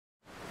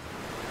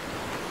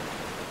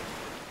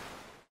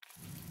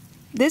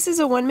This is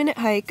a 1-minute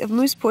hike of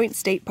Moose Point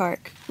State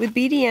Park with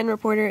BDN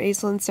reporter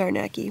Aislinn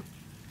Sarnacki.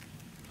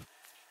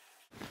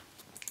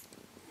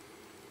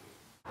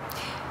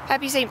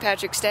 Happy St.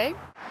 Patrick's Day.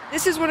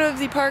 This is one of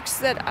the parks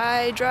that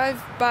I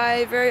drive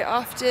by very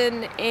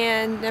often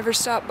and never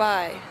stop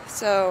by.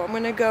 So I'm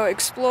gonna go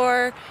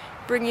explore,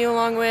 bring you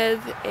along with,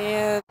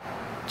 and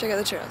check out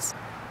the trails.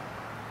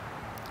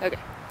 Okay,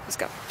 let's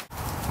go.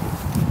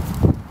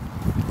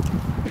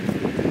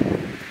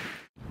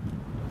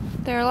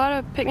 There are a lot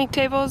of picnic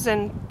tables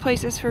and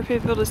places for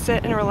people to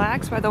sit and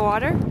relax by the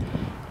water,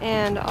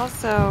 and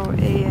also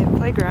a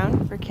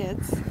playground for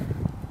kids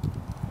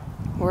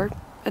or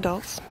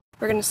adults.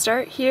 We're going to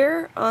start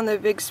here on the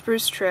Big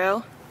Spruce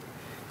Trail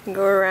and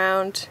go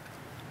around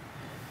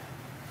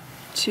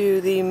to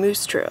the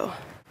Moose Trail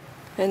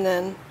and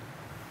then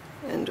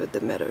end with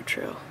the Meadow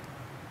Trail.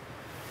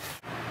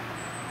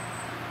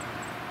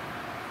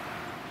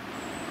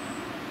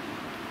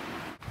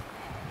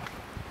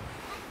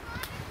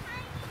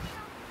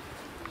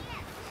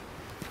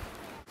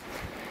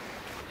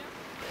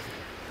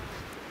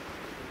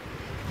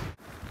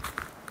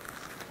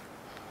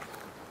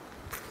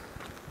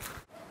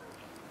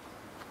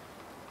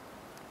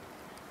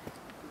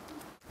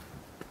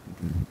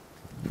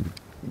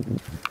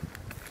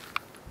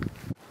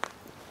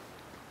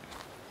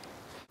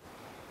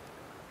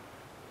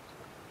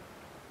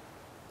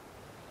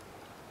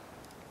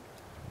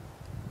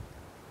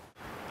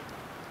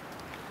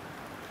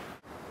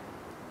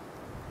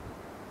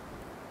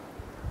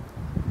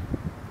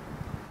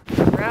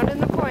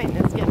 Rounding the point,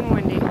 it's getting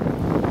windy.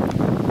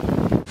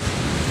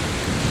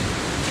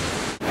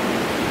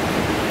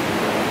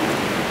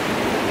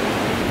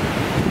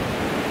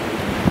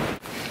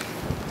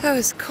 That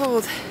was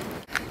cold.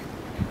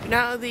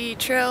 Now the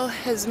trail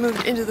has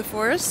moved into the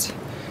forest.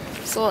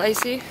 It's a little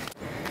icy,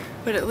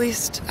 but at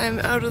least I'm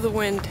out of the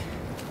wind.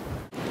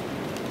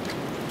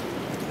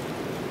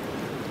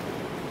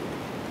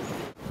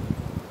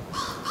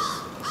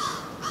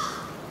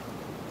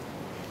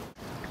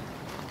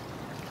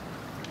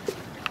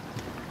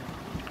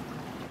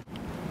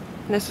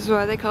 This is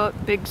why they call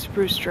it Big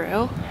Spruce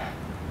Trail.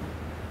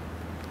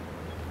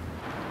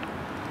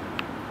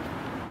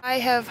 I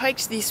have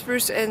hiked the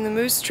Spruce and the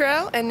Moose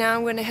Trail, and now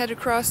I'm going to head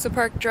across the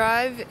Park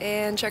Drive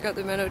and check out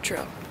the Meadow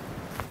Trail.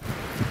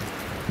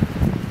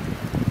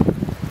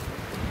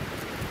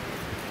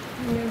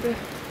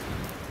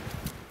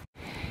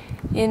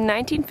 In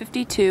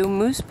 1952,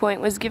 Moose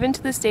Point was given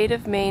to the state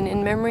of Maine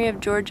in memory of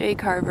George A.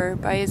 Carver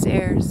by his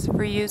heirs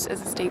for use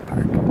as a state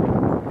park.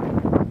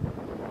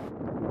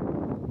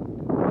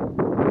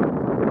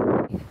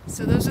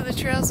 So those are the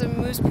trails of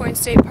Moose Point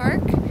State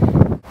Park.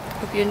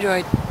 Hope you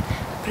enjoyed.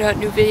 I put out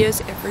new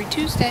videos every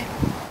Tuesday.